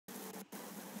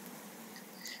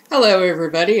Hello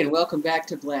everybody and welcome back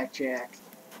to Blackjack.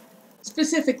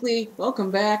 Specifically, welcome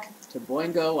back to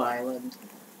Boingo Island.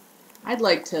 I'd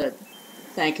like to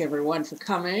thank everyone for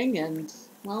coming and,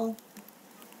 well,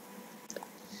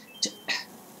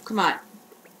 come on.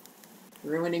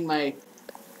 Ruining my...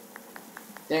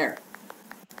 There.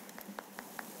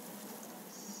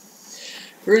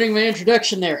 Ruining my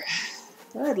introduction there.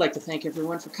 I'd like to thank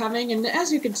everyone for coming, and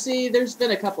as you can see, there's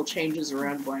been a couple changes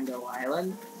around Boingo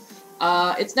Island.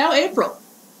 It's now April.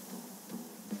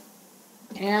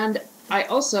 And I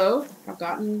also have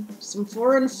gotten some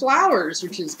foreign flowers,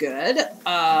 which is good.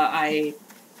 I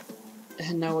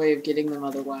had no way of getting them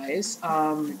otherwise.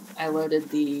 I loaded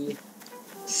the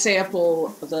sample,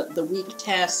 the week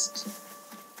test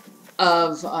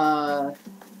of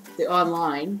the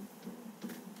online,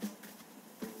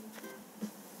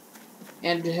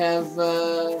 and have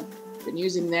been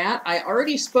using that. I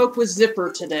already spoke with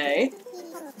Zipper today,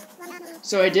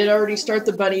 so I did already start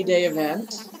the Bunny Day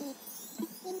event.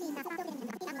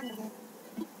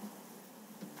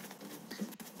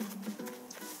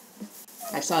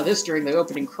 I saw this during the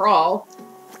opening crawl.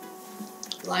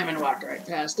 Lyman walked right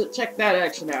past it. Check that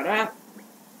action out, huh?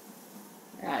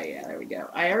 Ah, yeah, there we go.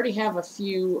 I already have a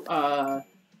few, they're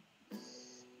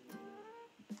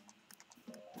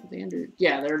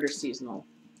under seasonal.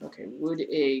 Okay, wood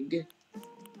egg.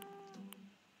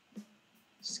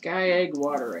 Sky egg,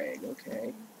 water egg,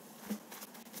 okay.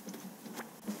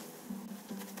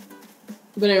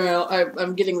 But anyway,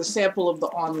 I'm getting the sample of the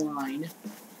online.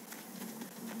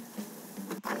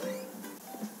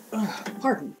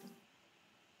 Pardon.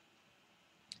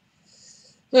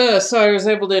 So I was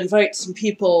able to invite some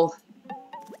people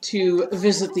to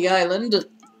visit the island.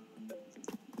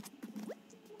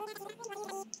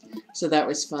 So that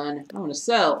was fun. I want to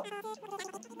sell.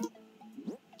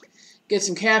 Get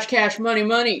some cash, money,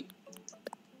 money.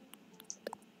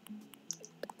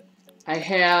 I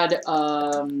had,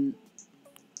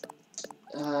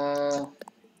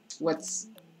 what's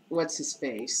his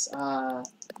face?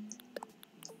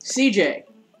 CJ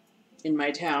in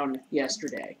my town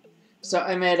yesterday. So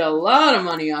I made a lot of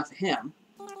money off of him.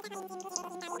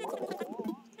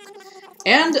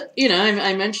 And, you know,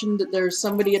 I mentioned that there's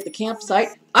somebody at the campsite.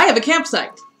 I have a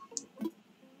campsite!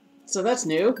 So that's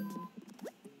new.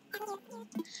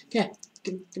 Okay,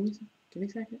 give me a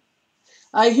second.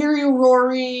 I hear you,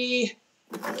 Rory!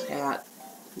 Cat.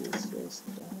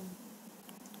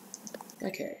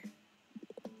 Okay.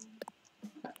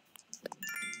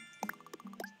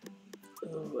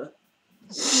 Oh.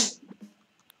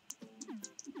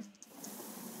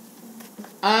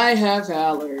 I have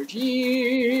allergies.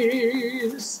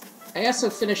 I also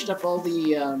finished up all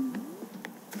the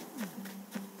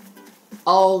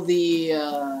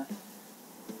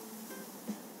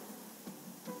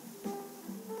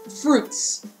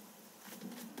fruits.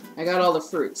 I got all the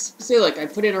fruits. See, look, I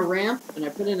put in a ramp and I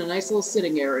put in a nice little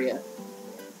sitting area.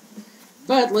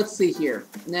 But let's see here.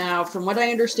 Now, from what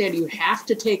I understand, you have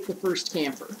to take the first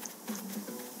camper.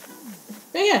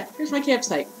 But yeah, here's my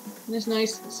campsite. Isn't this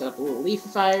nice? Set up a little leaf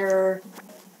fire.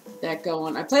 Get that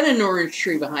going. I planted an orange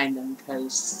tree behind them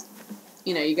because,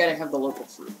 you know, you gotta have the local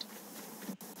fruit.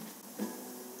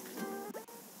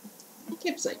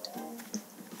 Campsite.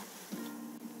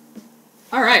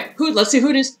 Alright, let's see who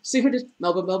it is. See who it is.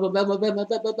 Melba,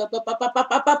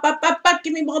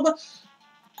 give me Melba.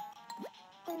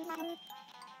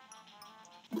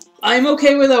 I'm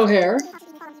okay with O'Hare.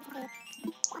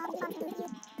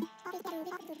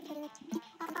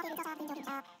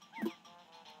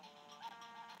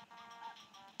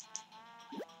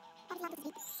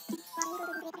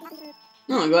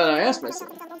 Oh, I'm glad I asked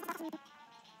myself.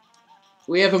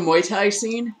 We have a Muay Thai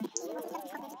scene?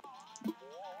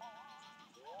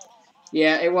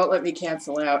 Yeah, it won't let me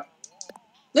cancel out.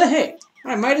 But hey,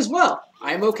 I might as well.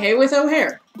 I'm okay with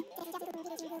O'Hare.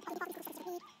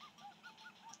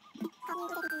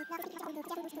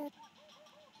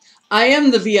 I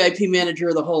am the VIP manager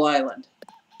of the whole island.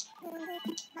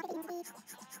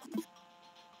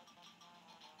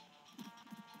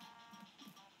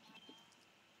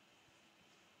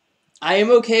 I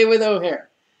am okay with O'Hare.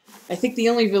 I think the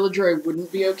only villager I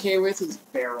wouldn't be okay with is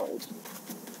Barreled.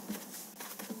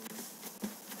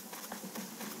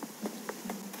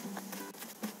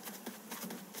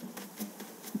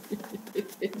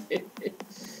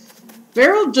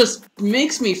 Barreled just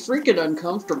makes me freaking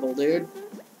uncomfortable, dude.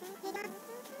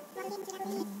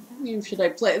 What game should I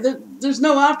play? There's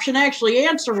no option to actually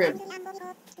answer him.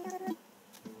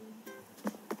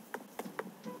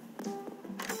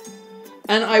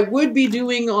 And I would be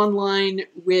doing online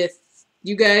with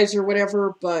you guys or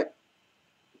whatever, but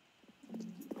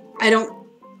I don't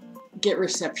get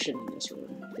reception in this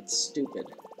room. It's stupid.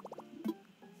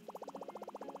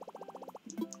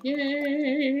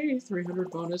 Yay! 300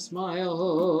 bonus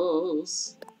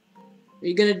miles. Are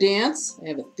you gonna dance? I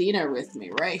have Athena with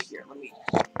me right here. Let me...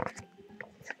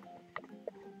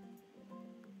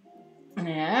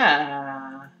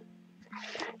 Yeah.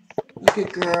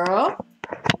 Good girl.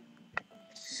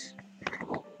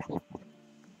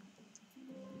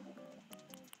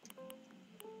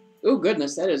 Oh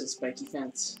goodness, that is a spiky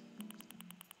fence.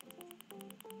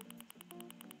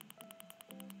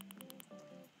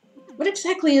 What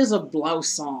exactly is a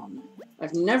blouson?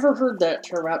 I've never heard that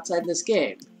term outside this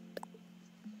game.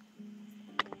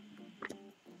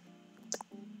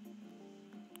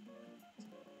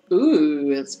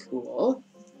 Ooh, that's cool.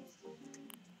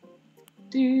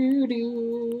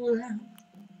 Doo-doo.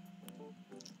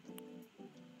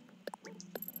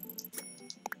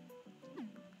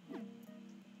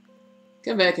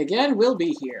 Come back again, we'll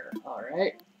be here.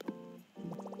 Alright.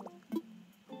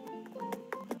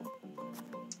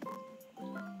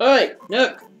 Oi,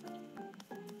 Nook!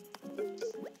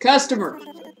 Customer!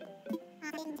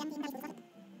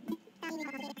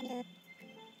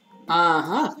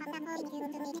 Uh-huh.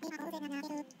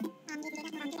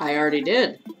 I already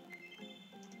did.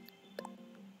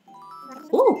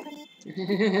 Ooh!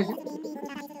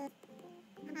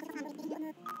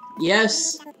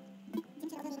 Yes.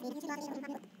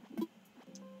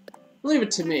 Leave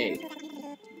it to me.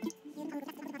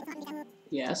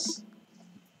 Yes.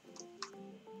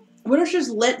 Why don't you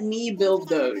just let me build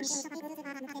those?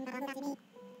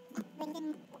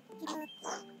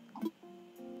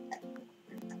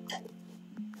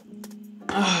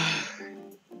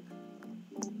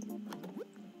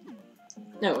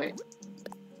 No, wait.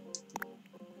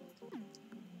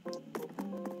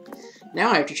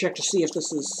 Now I have to check to see if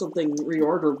this is something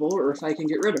reorderable or if I can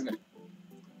get rid of it.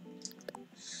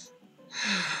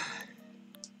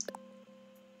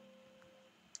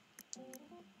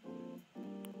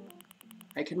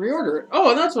 I can reorder it.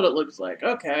 Oh, that's what it looks like.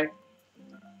 Okay.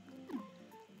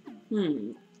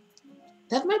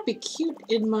 That might be cute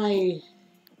in my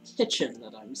kitchen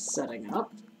that I'm setting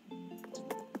up.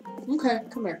 Okay,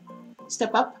 come here.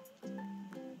 Step up.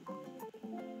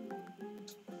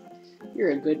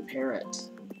 You're a good parrot.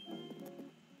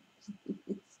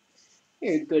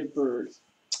 You're a good bird.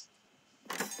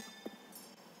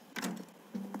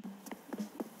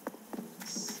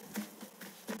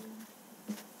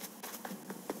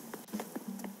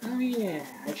 Oh yeah,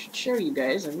 I should show you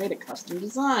guys. I made a custom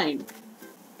design.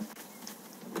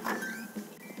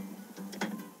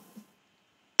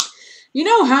 You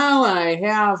know how I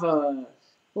have a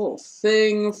little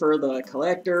thing for the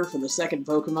collector for the second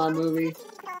Pokemon movie?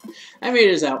 I made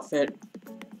his outfit.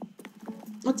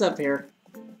 What's up here?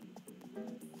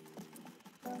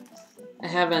 I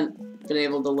haven't been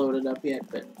able to load it up yet,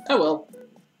 but oh well.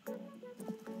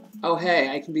 Oh hey,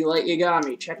 I can be Light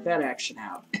Yagami. Check that action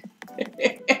out.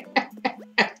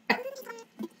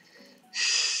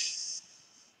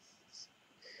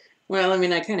 Well, I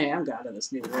mean, I kind of am god of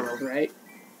this new world, right?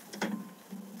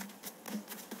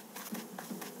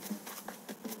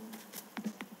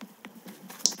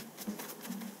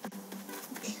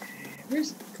 Okay,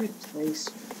 where's a good place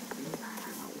for your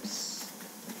house?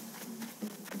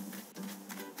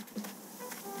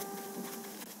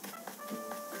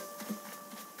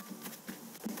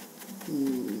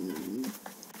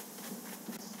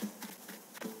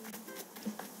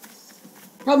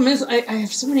 Problem is, I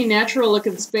have so many natural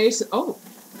looking spaces. Oh.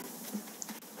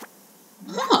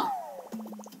 Huh.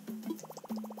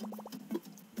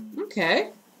 Okay.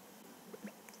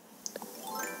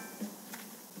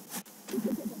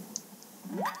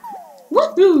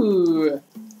 Woohoo!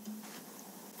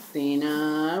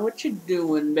 Athena, what you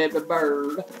doing, baby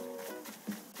bird?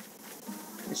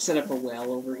 I set up a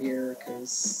well over here,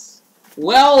 because...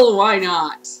 Well, why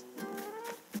not?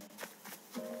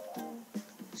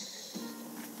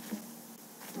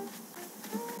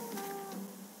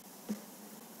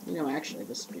 You know, actually,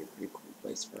 this would be a pretty cool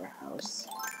place for a house.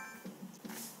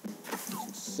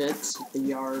 It fits with the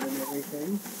yard and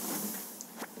everything.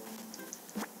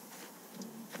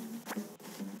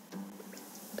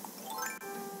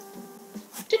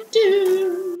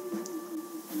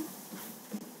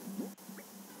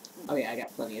 Oh yeah, I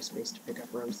got plenty of space to pick up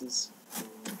roses.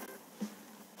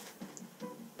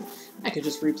 I could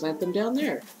just replant them down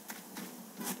there.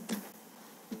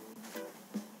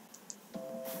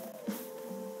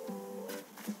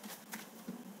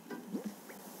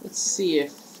 Let's see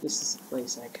if this is a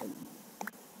place I can...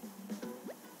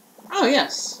 Oh,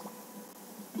 yes!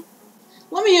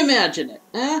 Let me imagine it,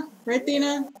 eh? Right,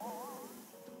 Dina?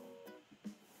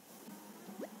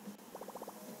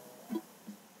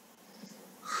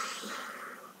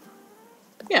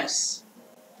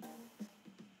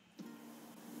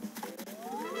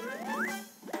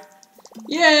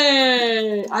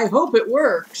 Yay! I hope it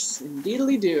works.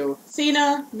 Indeedly do.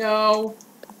 Cena, no.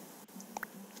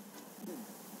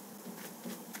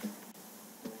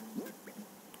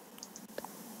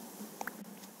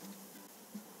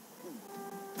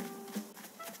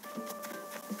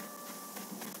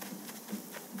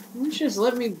 Just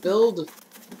let me build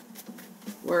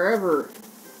wherever.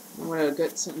 I'm gonna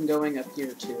get something going up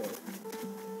here too.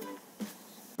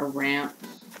 A ramp.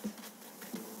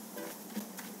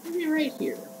 Maybe right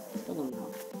here. I don't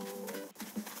know.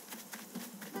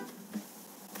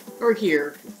 Or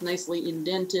here. It's nicely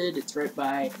indented. It's right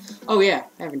by... Oh yeah,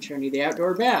 I haven't shown you the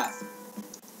outdoor bath.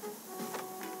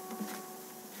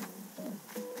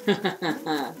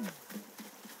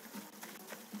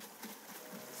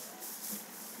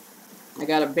 I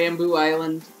got a bamboo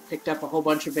island. Picked up a whole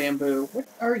bunch of bamboo. What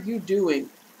are you doing?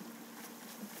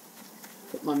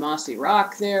 Put my mossy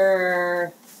rock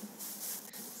there.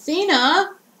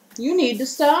 Cena! You need to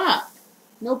stop.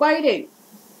 No biting.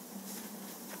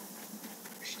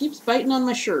 She keeps biting on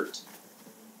my shirt.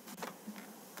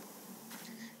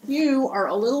 You are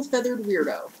a little feathered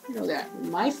weirdo. You know that.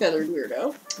 My feathered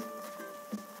weirdo.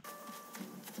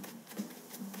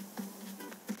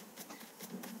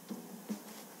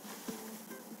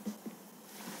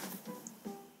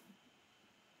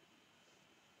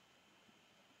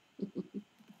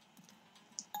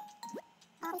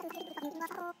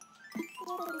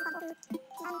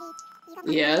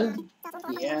 Yeah.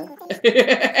 Yeah.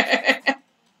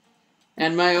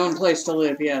 And my own place to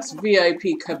live, yes.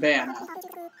 VIP cabana.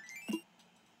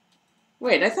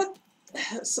 Wait, I thought...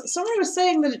 Somebody was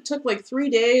saying that it took like 3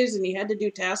 days and you had to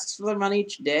do tasks for them on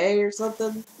each day or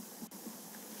something.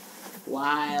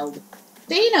 Wild.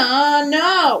 Dana,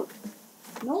 no!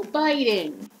 No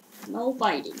biting. No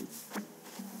biting.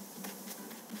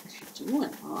 What's she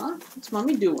doing, huh? What's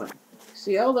Mommy doing?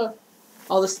 See all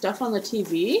the stuff on the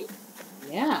TV?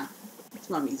 Yeah. It's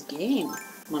Mommy's game.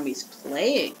 Mommy's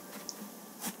playing.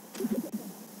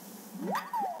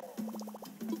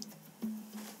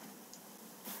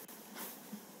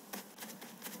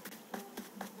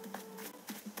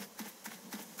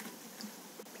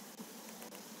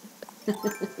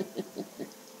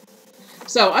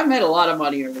 So, I've made a lot of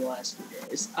money over the last few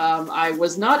days. I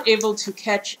was not able to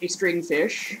catch a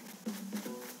stringfish.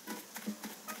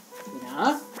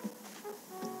 Yeah.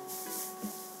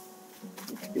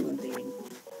 What you doing, Bean?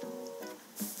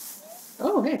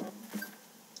 Oh, hey.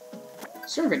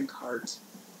 Serving cart.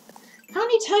 How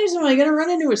many times am I gonna run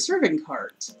into a serving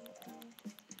cart?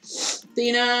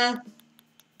 Dina.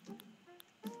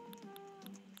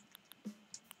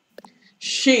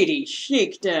 Shady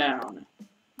shakedown.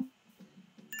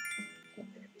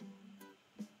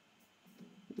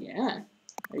 Yeah.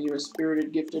 Are you a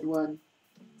spirited, gifted one?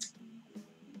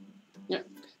 Yep.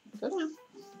 Come on.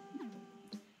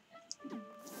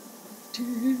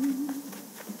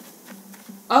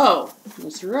 Oh,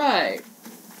 that's right.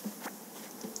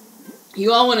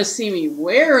 You all want to see me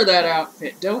wear that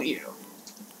outfit, don't you?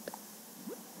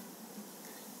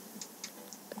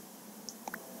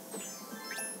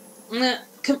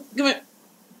 Come here.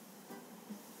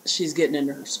 She's getting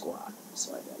into her squat,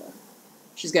 so I gotta...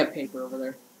 She's got paper over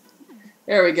there.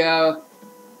 There we go.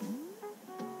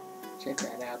 Check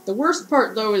that out. The worst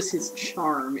part, though, is his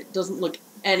charm. It doesn't look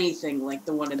anything like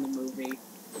the one in the movie.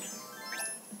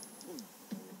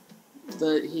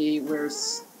 He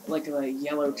wears, like, a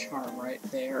yellow charm right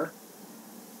there.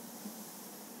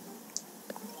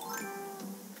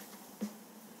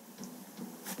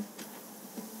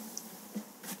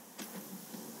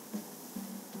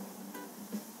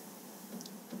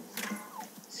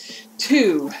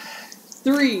 Two,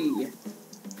 3,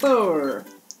 4,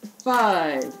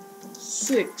 5,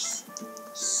 6,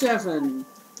 7,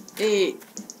 8.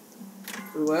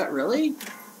 What, really?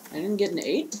 I didn't get an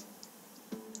 8?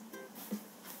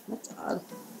 That's odd.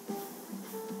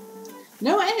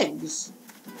 No eggs!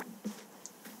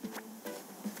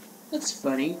 That's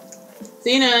funny.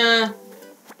 Athena!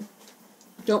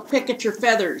 Don't pick at your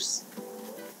feathers.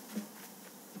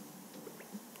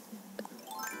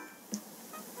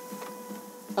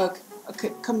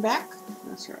 Okay, come back?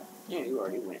 That's right. Yeah, you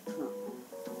already went, huh?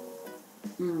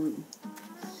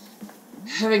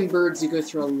 Having birds, you go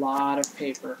through a lot of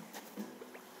paper.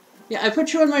 Yeah, I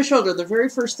put you on my shoulder. The very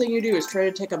first thing you do is try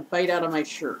to take a bite out of my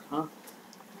shirt, huh?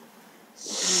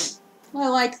 I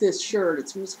like this shirt.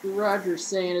 It's Mr. Rogers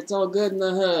saying it's all good in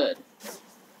the hood.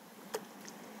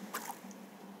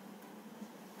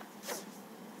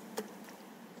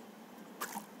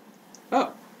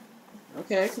 Oh.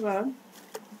 Okay, come on.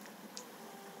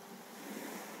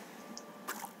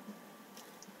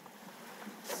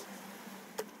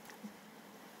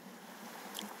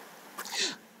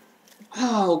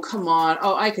 come on.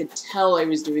 Oh, I could tell I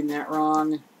was doing that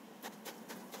wrong.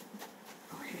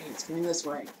 Okay, it's going this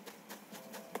way.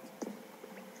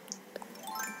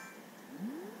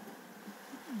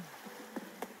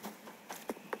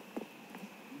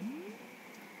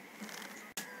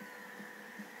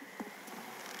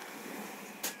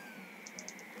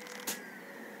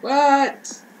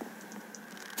 What?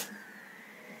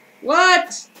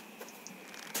 What?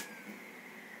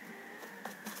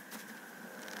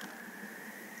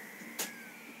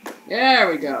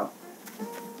 There we go.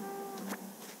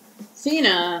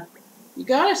 Athena, you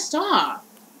gotta stop.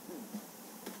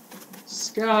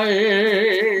 Sky.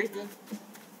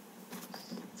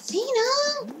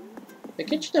 Athena? The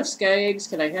kitchen of sky eggs,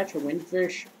 can I hatch a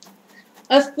windfish?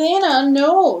 Athena,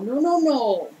 no, no, no,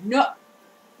 no, no.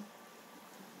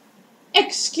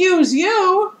 Excuse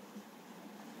you?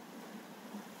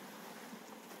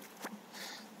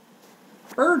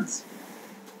 Birds.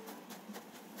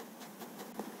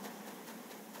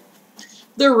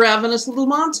 They're ravenous little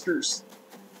monsters.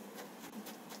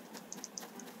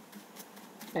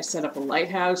 I set up a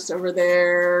lighthouse over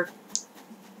there.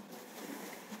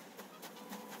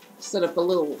 Set up a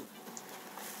little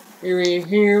area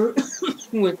here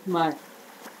with my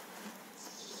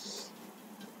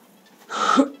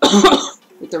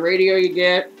with the radio you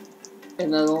get,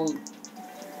 and the little,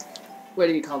 what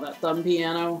do you call that, thumb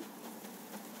piano?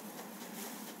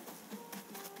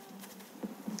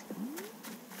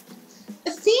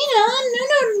 Athena, no,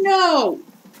 no, no!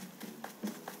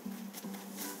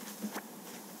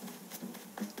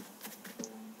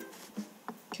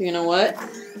 Okay, you know what?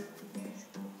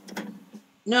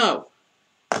 No.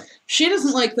 She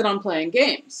doesn't like that I'm playing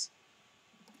games.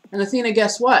 And Athena,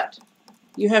 guess what?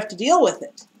 You have to deal with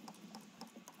it.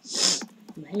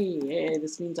 Hey,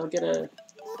 this means I'll get a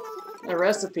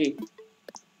recipe.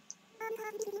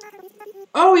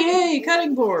 Oh, yay,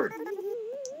 cutting board.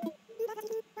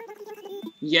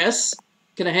 Yes.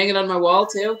 Can I hang it on my wall,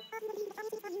 too?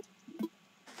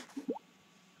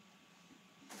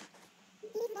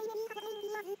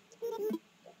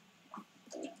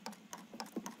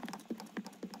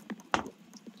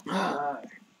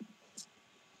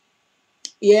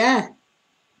 Yeah.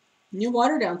 New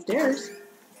water downstairs.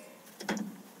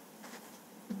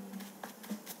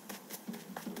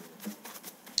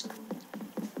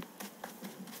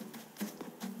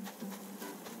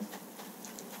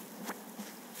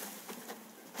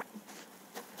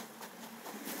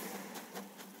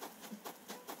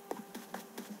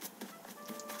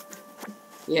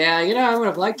 Yeah, you know, I would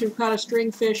have liked to have caught a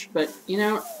stringfish, but, you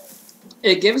know,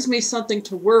 it gives me something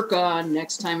to work on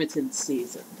next time it's in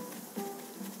season.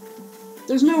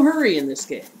 There's no hurry in this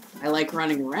game. I like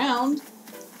running around.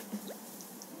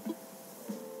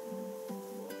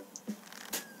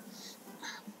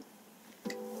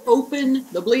 Open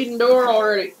the bleeding door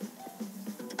already.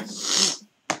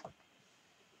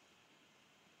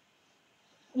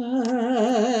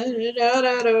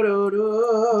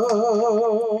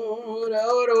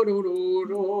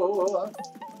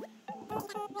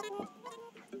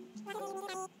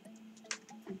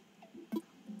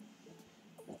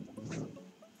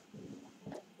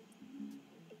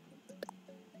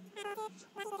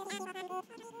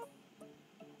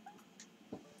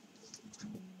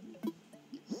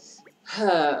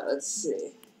 Let's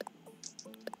see.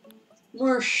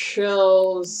 More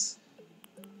shells.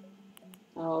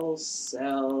 I'll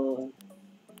sell.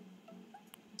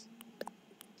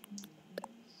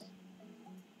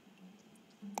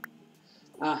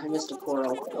 Ah, I missed a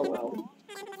coral. Oh well.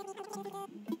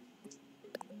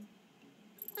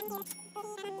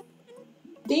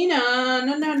 Dina,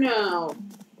 no, no, no.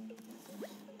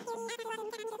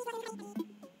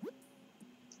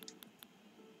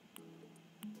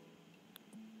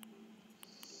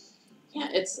 Yeah,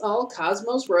 it's all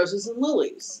cosmos, roses, and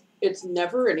lilies. It's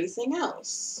never anything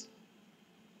else.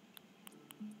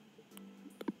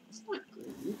 It's not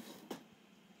green.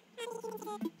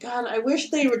 God, I wish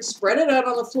they would spread it out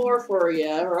on the floor for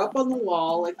you, or up on the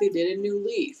wall like they did in New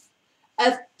Leaf.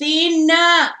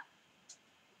 Athena!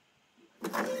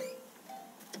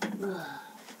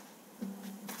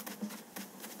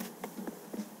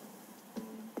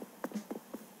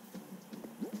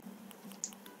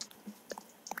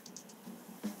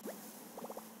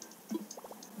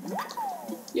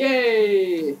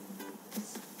 Yay!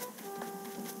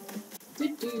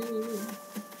 Do-do.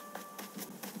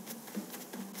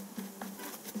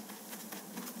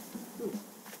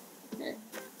 Okay.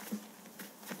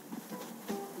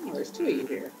 Oh, there's two of you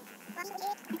here.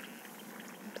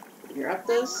 You're up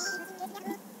this.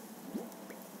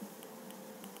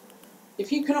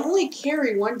 If you can only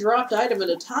carry one dropped item at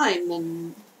a time,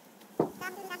 then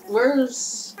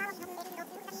Where's...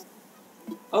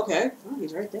 Okay. Oh,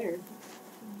 he's right there.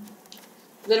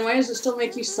 Then why does it still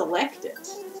make you select it?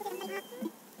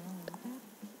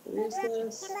 What is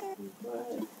this?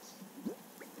 What?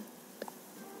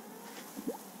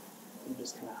 I'm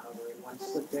just kind of hovering one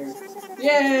foot there.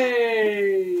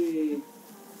 Yay!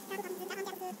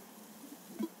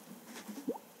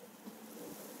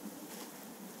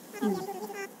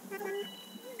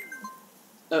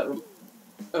 Uh-oh.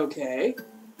 Okay.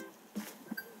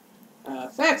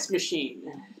 Fax machine.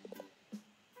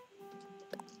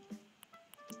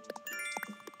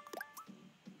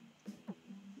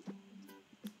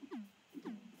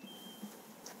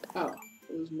 Oh,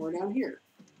 there's more down here.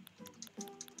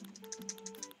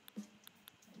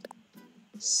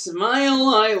 Smile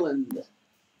Island.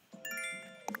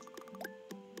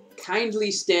 Kindly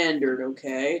standard,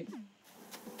 okay.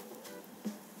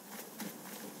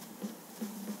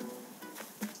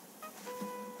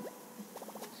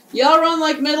 Y'all run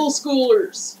like middle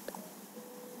schoolers.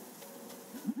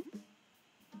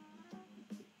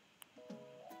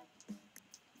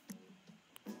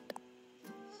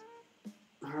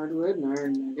 Hardwood and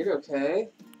iron nugget, okay.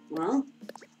 Well,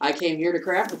 I came here to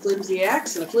craft a flimsy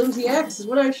axe, and a flimsy axe is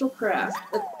what I shall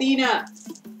craft. Athena!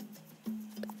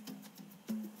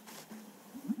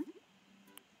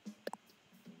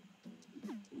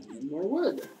 And more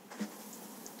wood.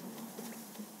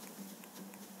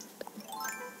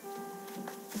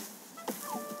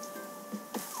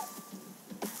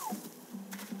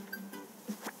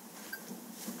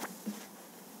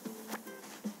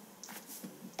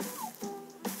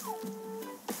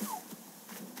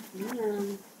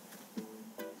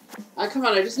 Come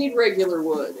on, I just need regular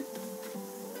wood.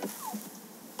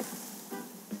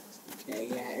 Okay,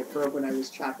 yeah, it broke when I was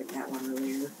chopping that one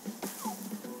earlier.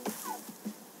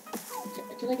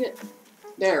 Okay, can I get...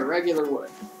 There, regular wood.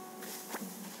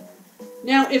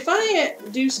 Now, if I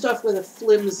do stuff with a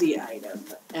flimsy item,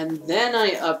 and then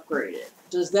I upgrade it,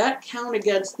 does that count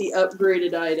against the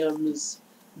upgraded item's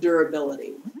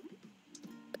durability?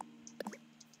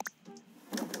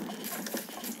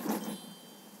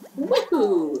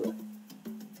 Woohoo!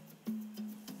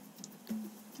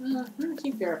 I'm gonna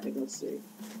keep garping, let's see.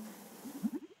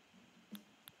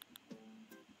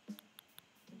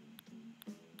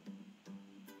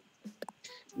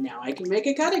 Now I can make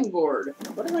a cutting board.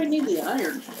 What do I need the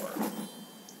iron for?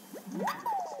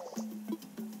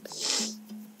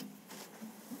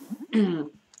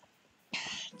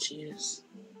 Jeez.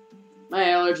 My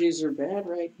allergies are bad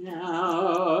right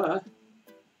now.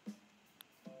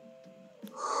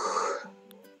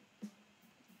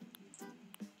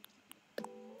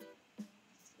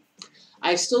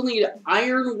 I still need an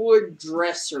ironwood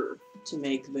dresser to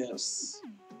make this.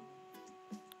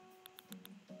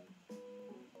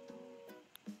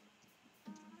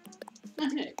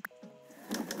 Hey.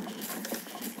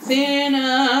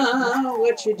 Thina,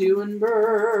 what you doing,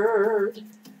 bird?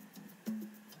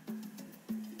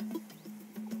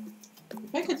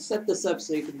 If I could set this up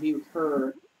so you could view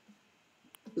her,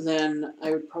 then I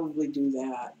would probably do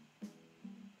that.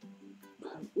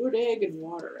 Wood egg and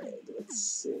water egg, let's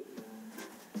see.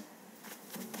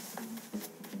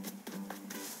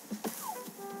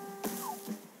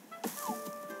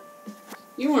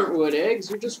 You weren't wood eggs,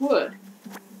 you're just wood.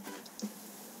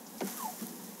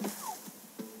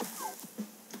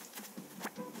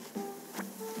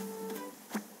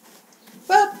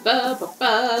 Ba, ba, ba,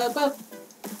 ba, ba.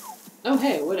 Oh,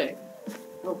 hey, wood egg.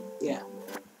 Oh, yeah.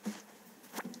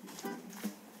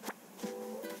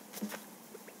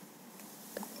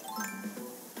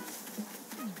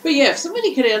 But yeah, if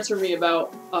somebody could answer me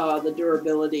about the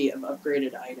durability of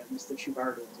upgraded items that you've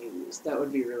already used, that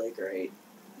would be really great.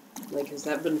 Like, has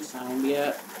that been found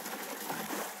yet?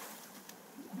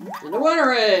 And a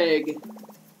water egg!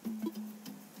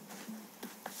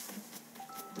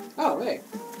 Oh, hey.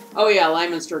 Oh yeah,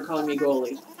 Lyman started calling me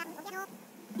goalie.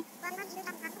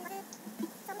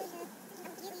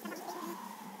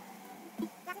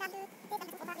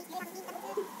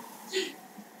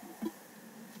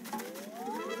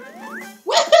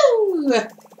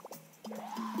 Woohoo!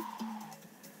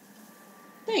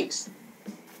 Thanks.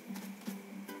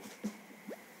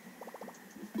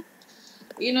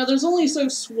 You know, there's only so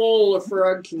swole a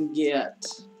frog can get.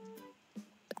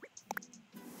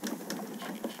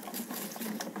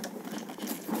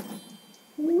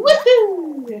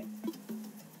 Woohoo!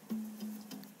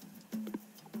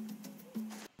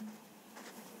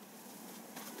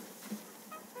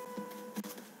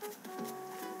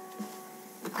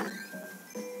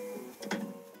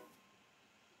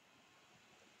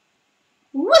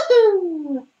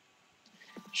 Woohoo!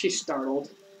 She's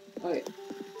startled. Oh, yeah.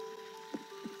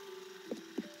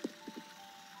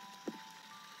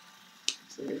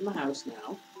 in the house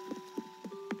now.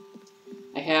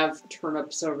 I have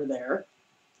turnips over there.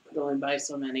 Could only buy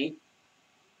so many.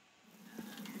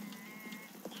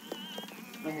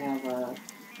 I have a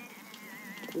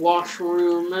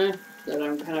washroom that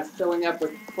I'm kind of filling up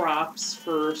with props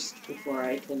first before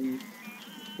I could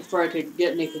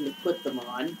get anything to put them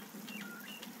on.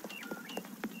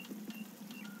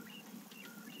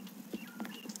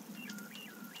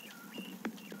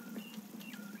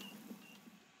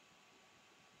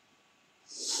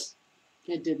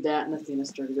 I did that and Athena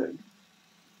started going.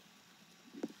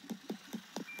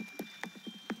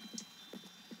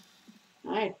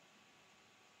 Hi.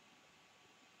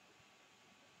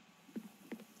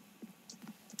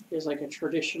 Here's like a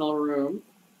traditional room.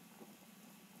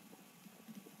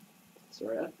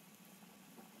 Sort of.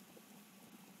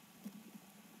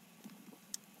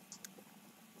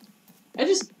 I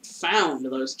just found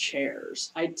those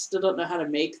chairs. I still don't know how to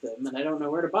make them, and I don't know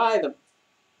where to buy them.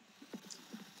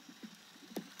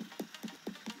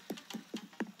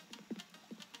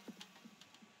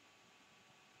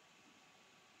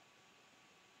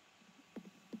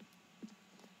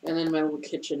 And then my little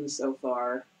kitchen so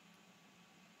far.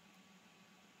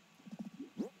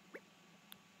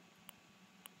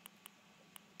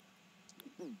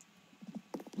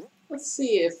 Let's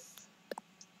see if...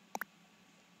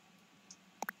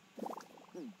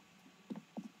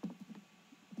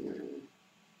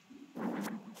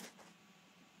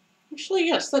 Actually,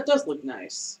 yes, that does look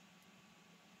nice.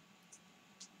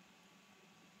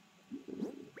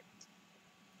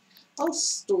 I'll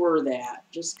store that,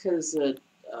 just because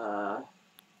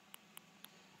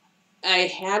I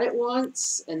had it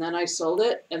once, and then I sold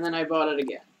it, and then I bought it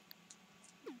again.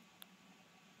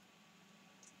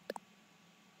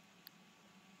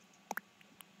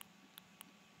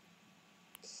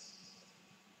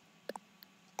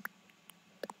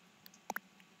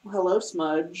 Hello,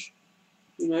 Smudge.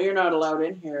 You know you're not allowed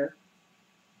in here.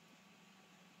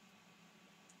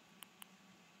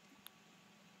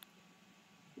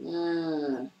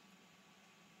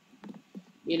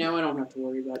 You know, I don't have to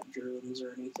worry about germs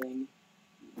or anything.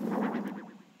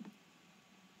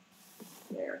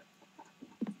 There.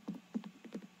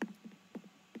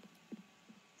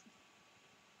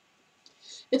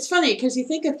 It's funny, because you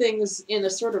think of things in a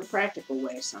sort of practical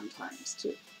way sometimes,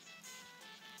 too.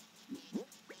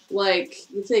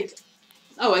 Like, you think,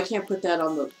 oh, I can't put that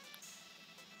on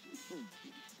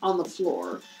the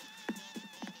floor.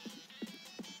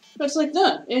 But it's like,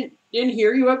 no, in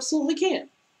here you absolutely can.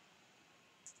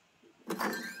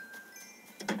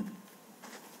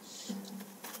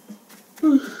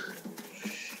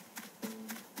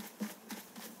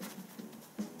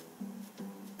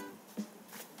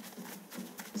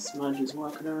 Smudge is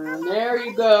walking around. There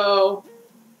you go.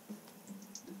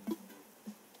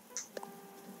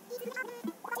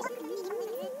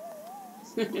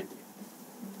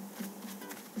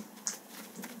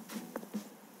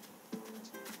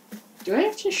 Do I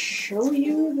have to show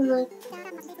you the...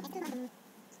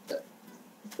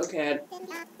 Okay.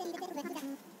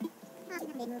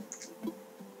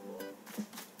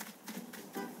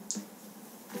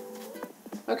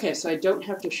 Okay, so I don't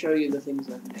have to show you the things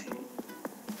I've made.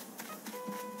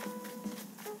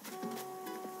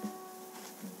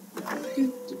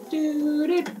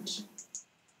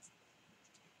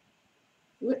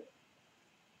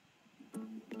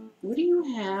 What do you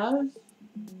have?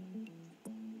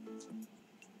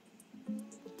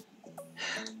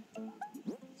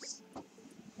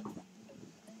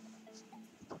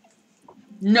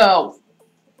 No.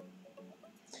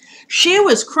 She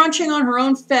was crunching on her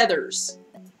own feathers.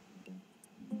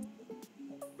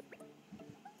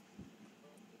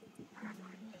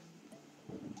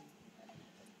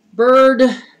 Bird,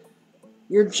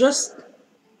 you're just...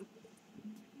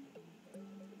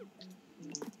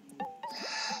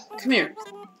 Come here.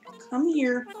 Come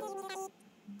here.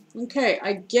 Okay,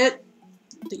 I get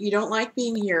that you don't like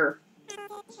being here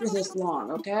for this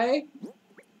long, okay?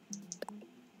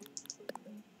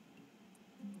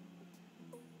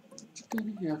 You're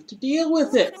gonna have to deal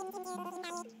with it.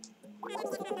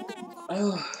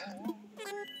 Oh.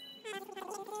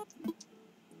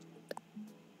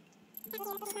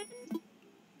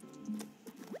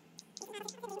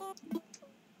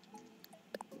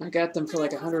 I got them for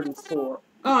like 104.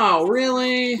 Oh,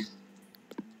 really?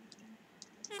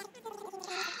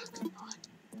 Come on.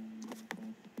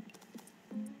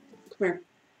 Come here.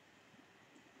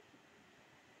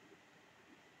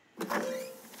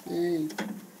 Hey.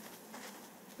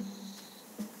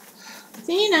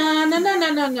 Tina, no, no, no,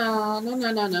 no, no, no,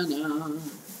 no, no, no, no.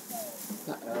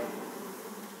 Uh-oh.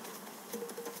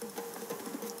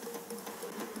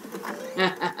 Ha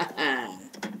ha ha ha.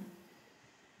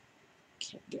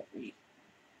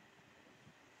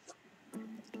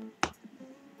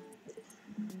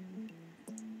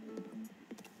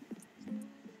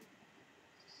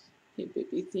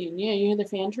 Baby theme. Yeah, you hear the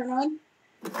fan turn on?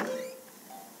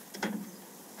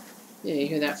 Yeah, you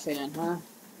hear that fan, huh?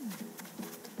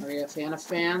 Are you a fan of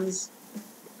fans?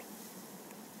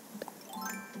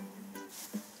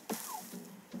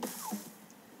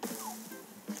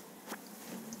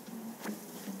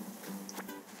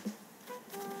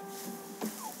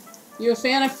 You a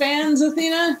fan of fans,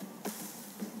 Athena?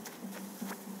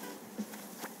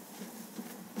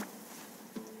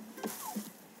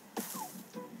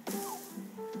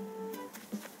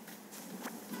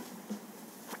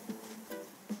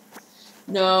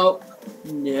 Nope.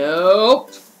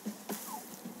 Nope.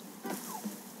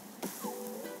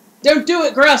 Don't do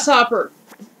it, grasshopper!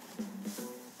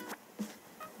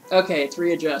 Okay, it's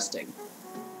readjusting.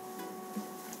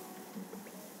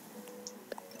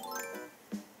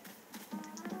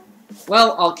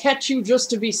 Well, I'll catch you just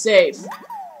to be safe.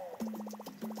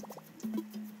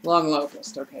 Long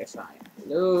locust. Okay, fine.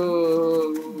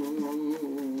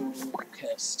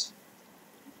 Locust.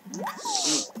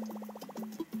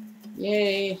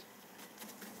 Yay.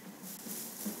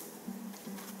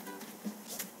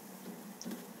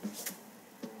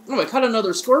 Oh, I caught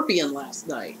another scorpion last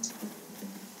night.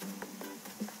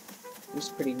 It was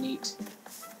pretty neat.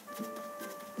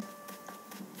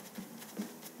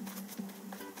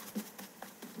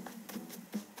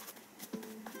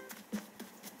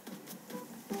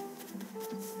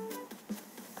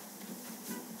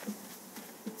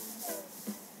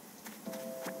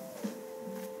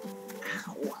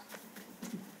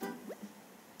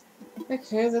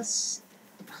 Okay, that's...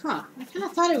 Huh. I kind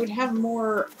of thought it would have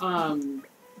more,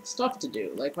 stuff to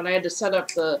do. Like, when I had to set up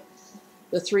the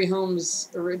 3 homes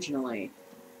originally.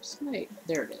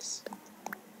 There it is.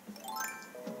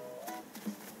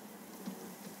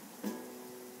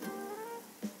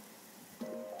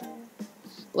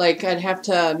 Like, I'd have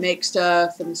to make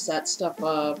stuff and set stuff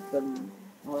up and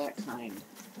all that kind.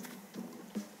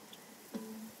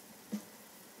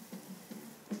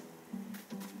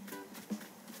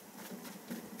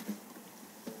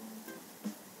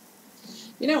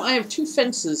 You know, I have 2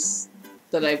 fences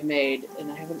that I've made,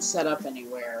 and I haven't set up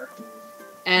anywhere.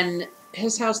 And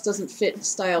his house doesn't fit the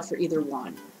style for either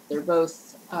one. They're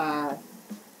both,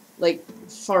 like,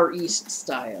 Far East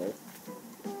style.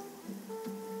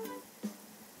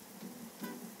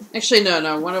 Actually,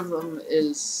 no, one of them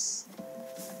is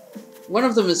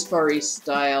Far East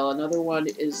style, another one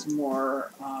is more,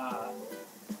 I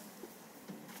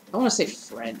want to say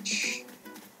French.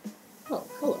 Oh,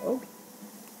 hello.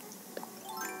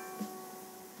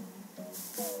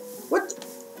 What?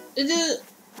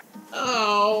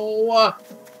 Oh.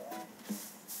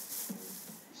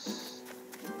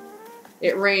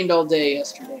 It rained all day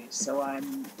yesterday, so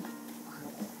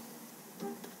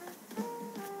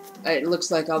it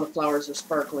looks like all the flowers are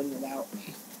sparkling without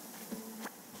me.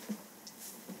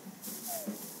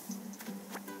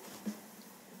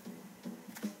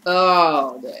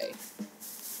 All day.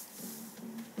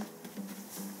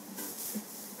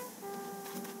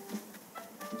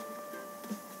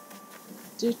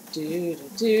 Do do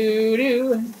do do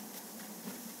do.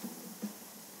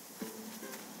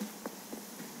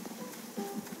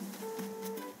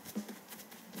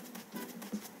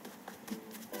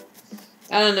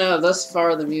 I don't know, thus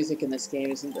far the music in this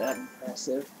game isn't that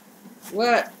impressive.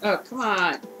 What? Oh, come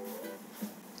on.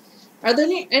 Are there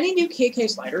any new KK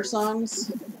Slider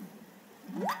songs?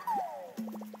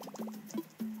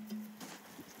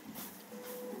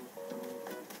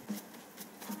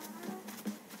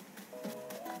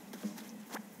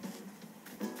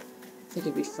 I think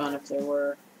it'd be fun if there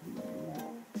were.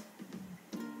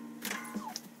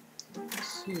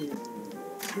 2,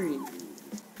 3,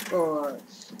 4,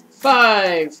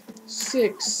 5,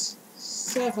 6,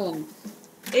 7,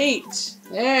 8.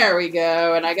 There we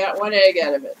go, and I got 1 egg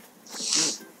out of it.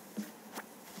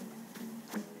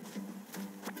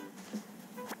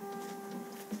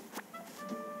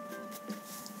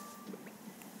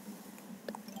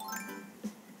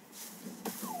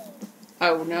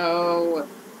 Oh no.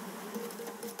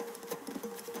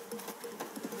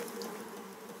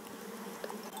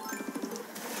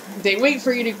 They wait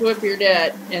for you to equip your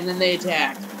debt, and then they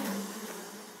attack.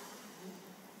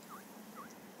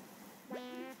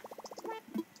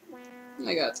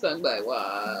 I got stung by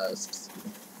wasps.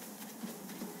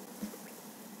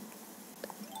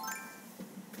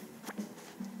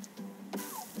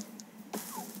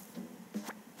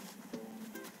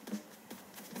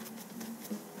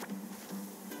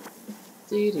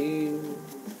 Doo-doo.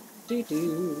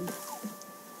 Doo-doo.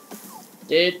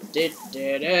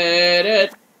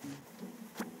 Dit-dit-dit-dit-dit.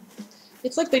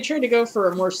 It's like they tried to go for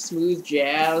a more smooth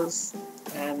jazz,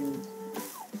 and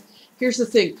Here's the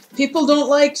thing. People don't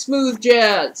like smooth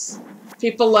jazz.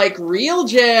 People like real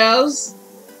jazz.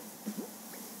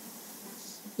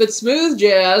 But smooth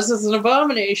jazz is an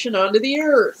abomination unto the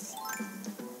earth.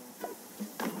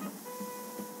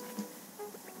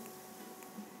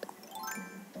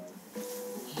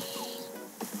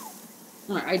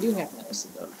 Alright, I do have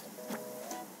medicine, don't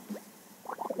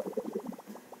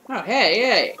I? Oh, hey,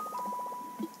 hey!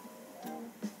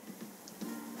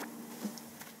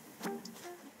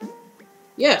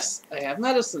 Yes, I have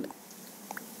medicine.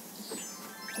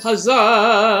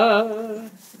 Huzzah!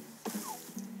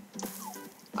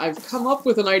 I've come up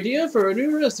with an idea for a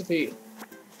new recipe.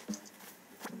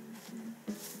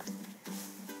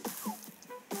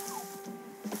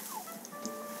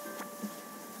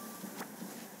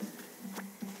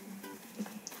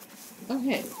 Oh,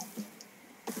 hey.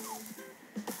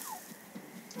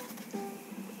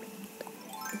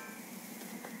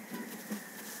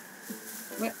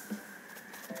 What?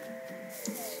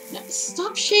 Now,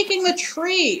 stop shaking the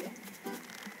tree!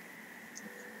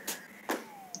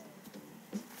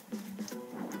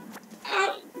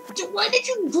 Why did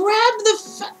you grab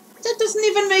the that doesn't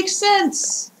even make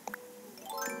sense!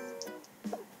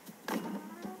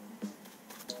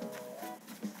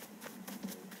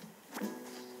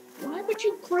 Why would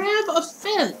you grab a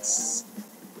fence?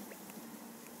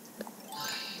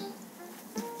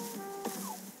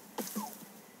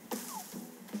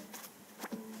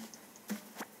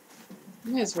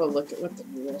 Might as well look at what the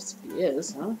new recipe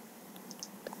is, huh?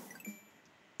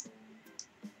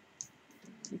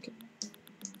 Okay.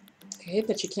 Okay,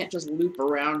 but you can't just loop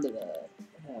around to the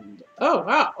end. Oh,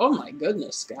 wow. Oh, my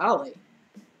goodness. Golly.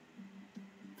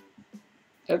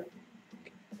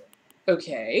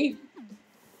 Okay.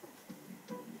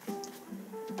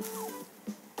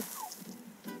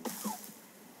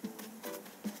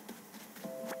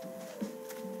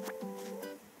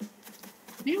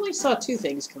 I only saw two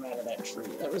things come out of that tree.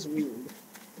 That was weird.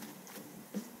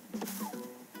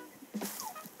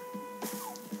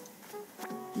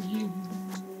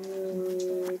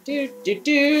 Do do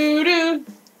do do.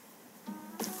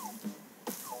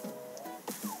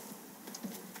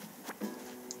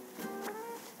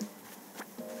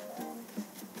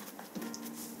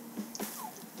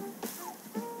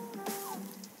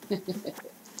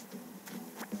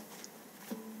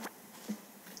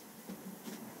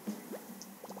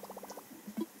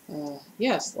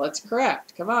 Yes, let's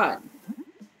correct. Come on.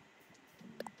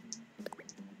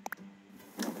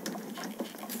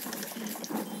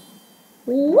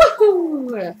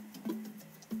 Woohoo!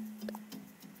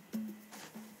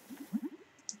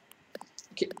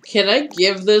 Can I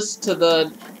give this to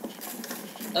the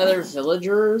other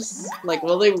villagers? Like,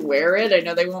 will they wear it? I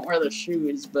know they won't wear the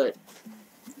shoes, but...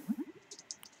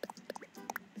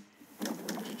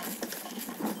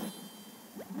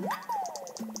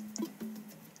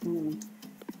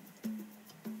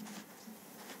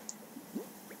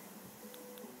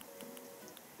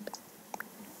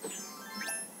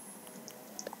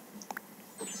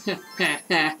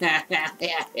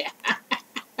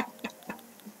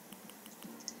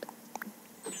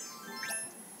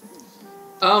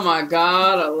 Oh my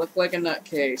god, I look like a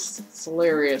nutcase. It's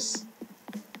hilarious.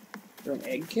 Or an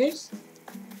egg case?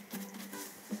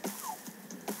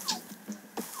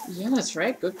 Yeah, that's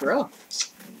right. Good girl.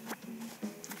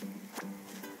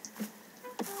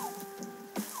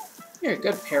 You're a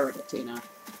good parrot, Tina.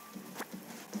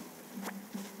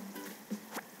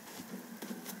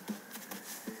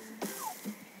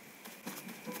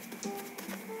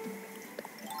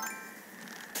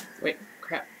 Wait,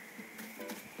 crap.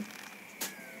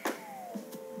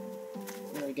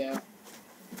 There we go.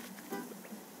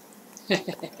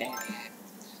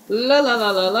 La la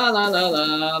la la la la la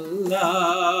la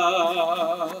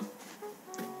la.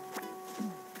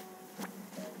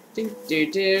 Do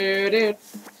do do do.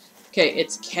 Okay,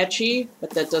 it's catchy,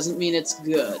 but that doesn't mean it's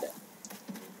good.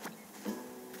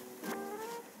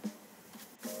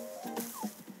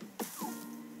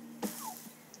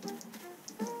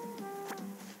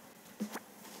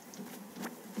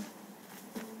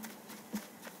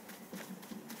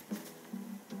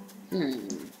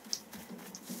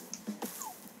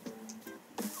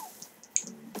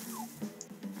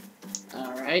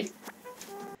 Alright.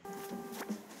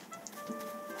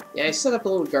 Yeah, I set up a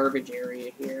little garbage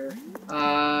area here.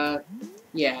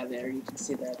 Yeah, there, you can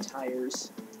see the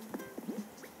tires.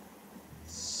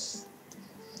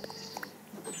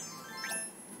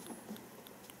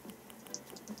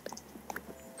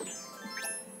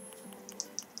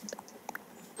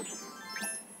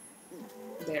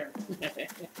 There.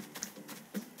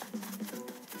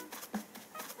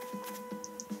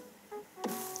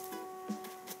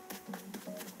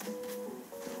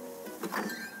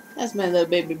 That's my little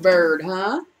baby bird,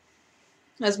 huh?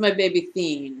 How's my baby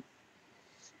Theen?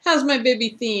 How's my baby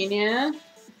Theen, yeah?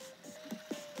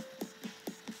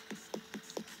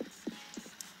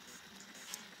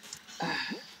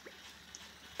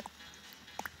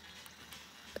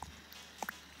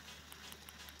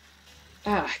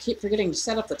 I keep forgetting to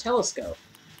set up the telescope.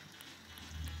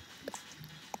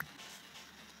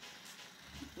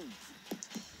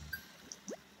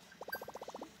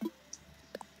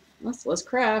 Let's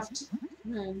craft.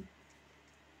 Come on.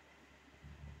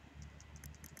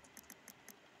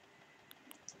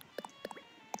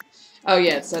 Oh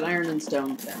yeah, it's that iron and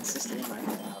stone fence. This is the one I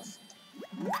have.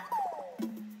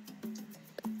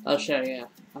 I'll show you.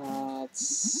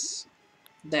 It's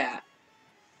that.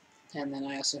 And then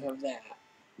I also have that.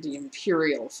 The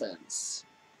Imperial fence.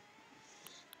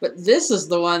 But this is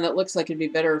the one that looks like it'd be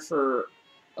better for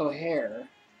O'Hare.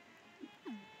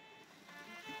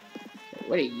 Okay,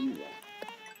 what do you want?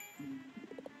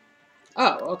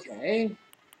 Oh, okay.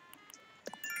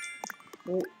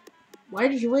 Well, why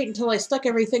did you wait until I stuck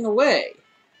everything away?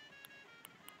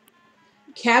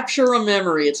 Capture a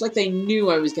memory. It's like they knew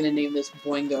I was going to name this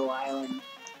Boingo Island.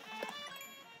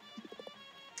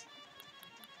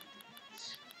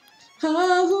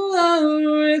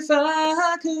 Oh, if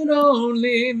I could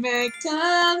only make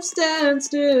time stand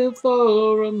still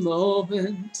for a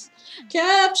moment.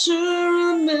 Capture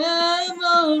a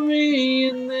memory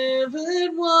and live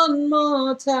it one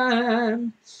more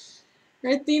time.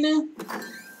 Right, Dina?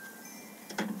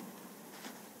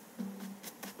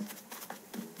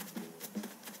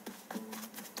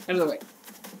 Out of the way.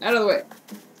 Out of the way.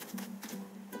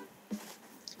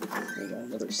 I got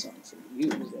another song for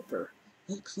you, Zipper.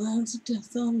 The clowns of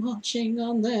death are marching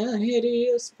on their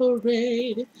hideous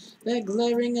parade. Their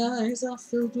glaring eyes are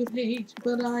filled with hate,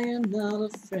 but I am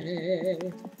not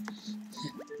afraid.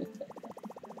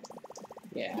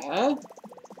 Yeah?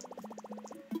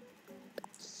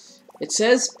 It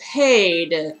says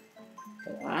paid,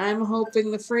 but I'm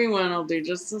hoping the free one will do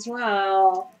just as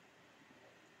well.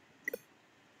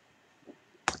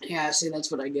 Yeah, see, that's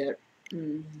what I get.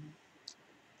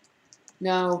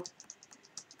 No.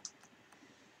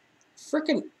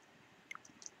 Frickin'.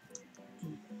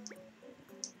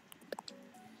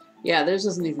 Yeah, theirs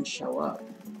doesn't even show up.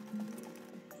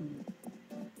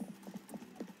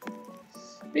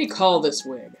 What do you call this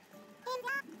wig?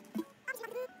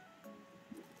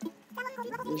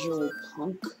 Visual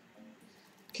punk?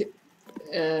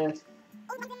 Let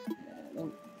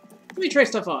me try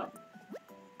stuff on.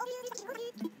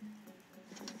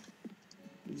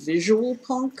 Visual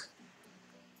punk?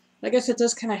 I guess it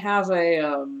does kind of have a,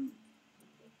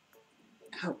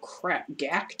 oh crap,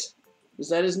 Gact? Is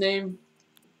that his name?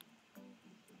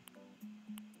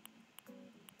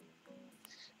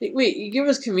 Wait, you give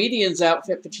us comedian's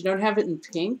outfit, but you don't have it in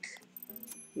pink?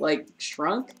 Like,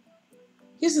 shrunk?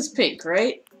 His is pink,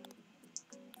 right?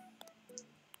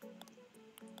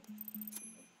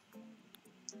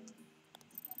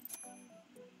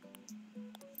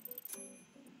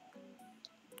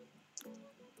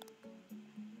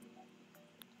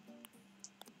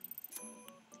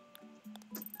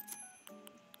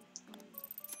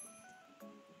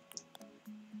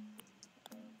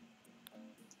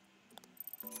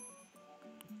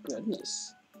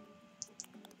 Goodness.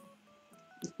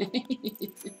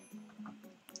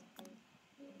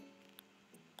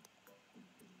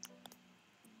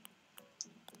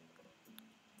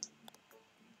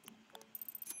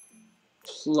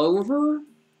 Plover?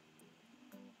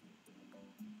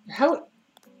 How?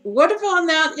 What if on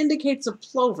that indicates a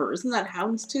plover? Isn't that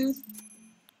houndstooth?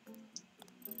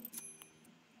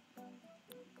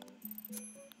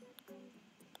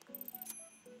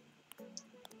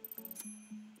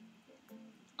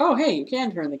 Oh, hey, you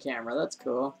can turn the camera. That's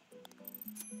cool.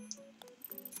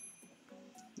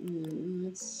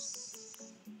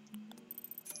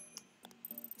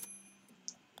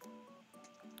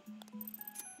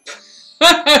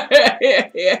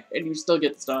 Yeah, and you still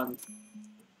get stung.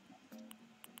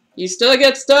 You still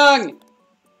get stung!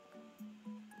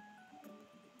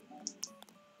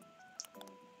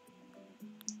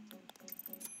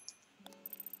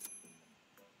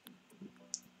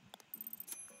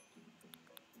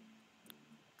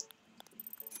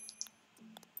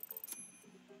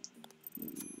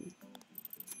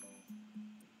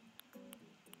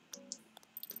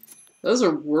 Those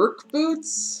are work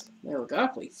boots? They look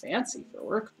awfully fancy for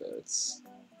work boots.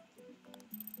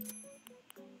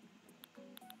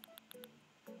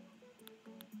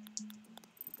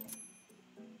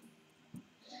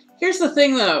 Here's the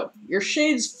thing, though. Your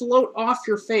shades float off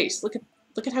your face. Look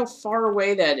at how far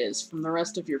away that is from the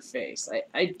rest of your face.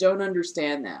 I don't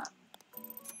understand that.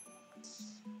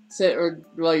 So, or,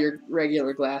 well, your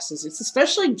regular glasses. It's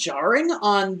especially jarring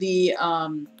on the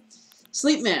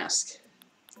sleep mask.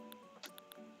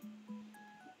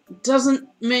 It doesn't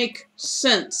make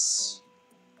sense.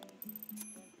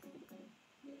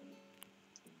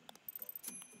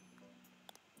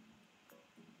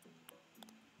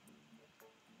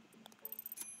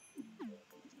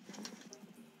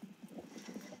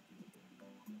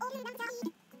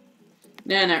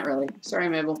 Nah, not really. Sorry,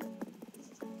 Mabel.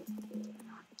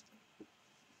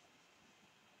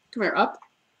 Come here, up.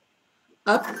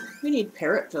 Up. We need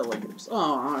parrot villagers.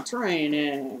 Oh,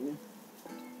 training.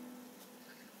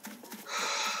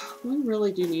 We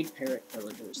really do need parrot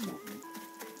villagers, don't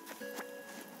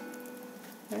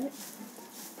we? Okay.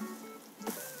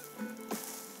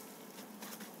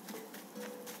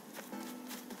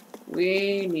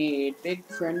 We need big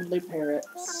friendly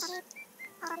parrots.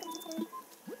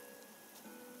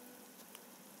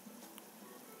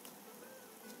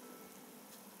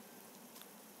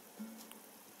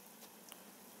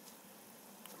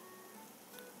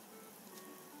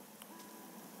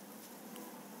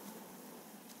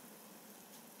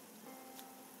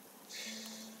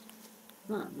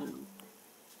 Oh, no.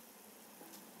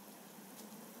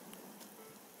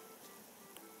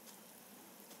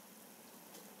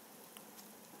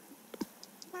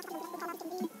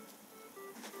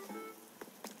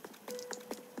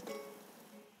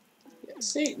 Yeah,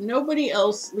 see, nobody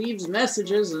else leaves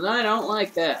messages, and I don't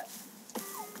like that.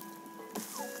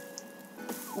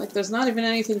 Like, there's not even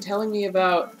anything telling me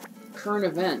about current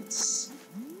events.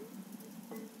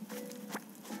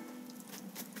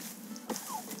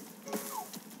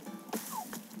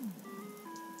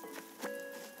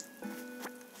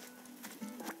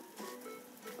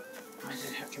 Why did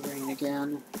it have to rain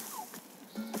again?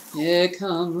 Here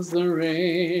comes the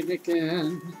rain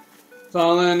again,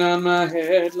 falling on my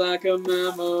head like a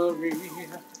memory,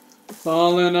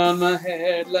 falling on my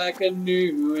head like a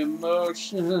new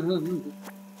emotion.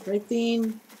 Right,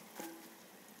 Bean?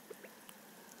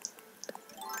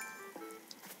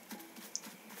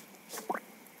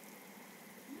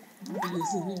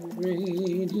 Is it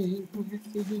raining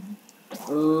with you?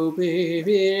 Oh,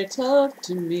 baby, talk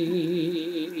to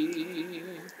me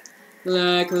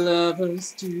like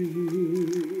lovers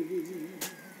do.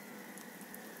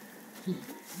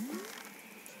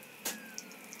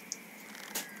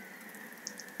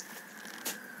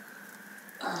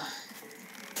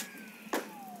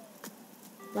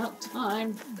 About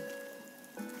time.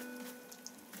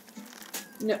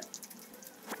 No.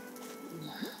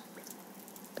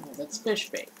 Oh, that's fish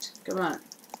bait. Come on.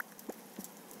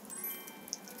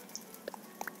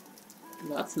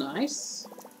 That's nice.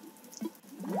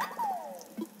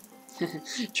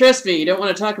 Trust me, you don't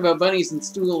want to talk about bunnies and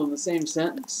stool in the same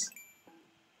sentence.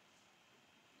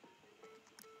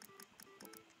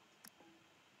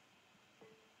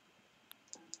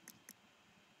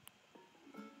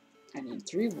 I need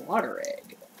 3 water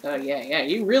egg. Oh, yeah,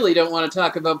 you really don't want to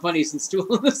talk about bunnies and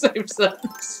stool in the same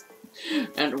sentence.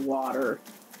 And water.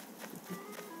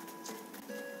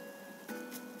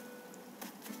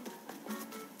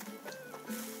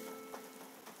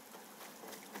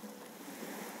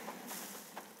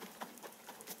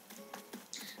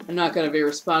 I'm not going to be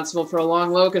responsible for a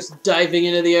long locust diving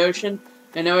into the ocean.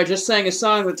 I know I just sang a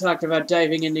song that talked about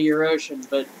diving into your ocean,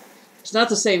 but it's not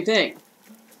the same thing.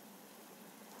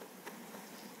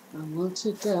 I want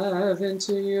to dive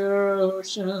into your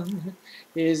ocean.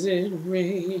 Is it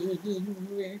raining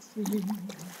with you?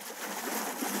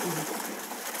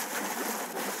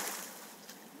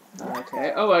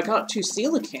 Okay. Oh, I got 2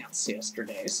 coelacanths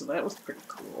yesterday, so that was pretty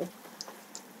cool.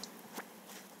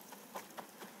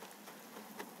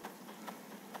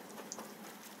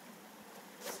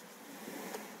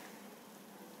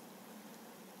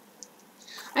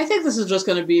 I think this is just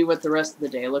going to be what the rest of the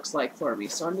day looks like for me,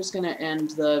 so I'm just going to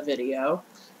end the video.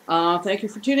 Thank you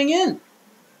for tuning in.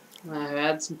 I've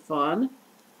had some fun.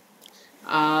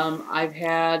 I've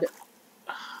had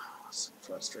some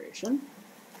frustration.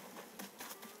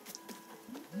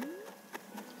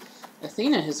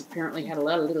 Athena has apparently had a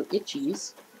lot of little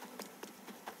itchies.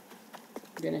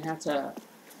 I'm going to have to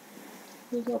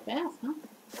give you a bath, huh?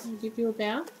 I'll give you a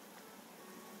bath.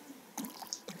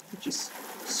 Just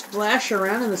splash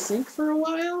around in the sink for a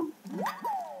while?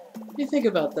 What do you think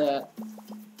about that?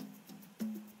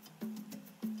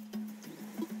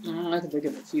 I can think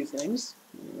of a few things.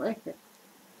 Anyway, here.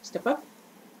 Step up.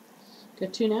 Go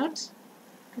tune out.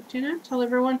 Go tune out. Tell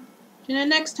everyone. Tune in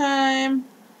next time.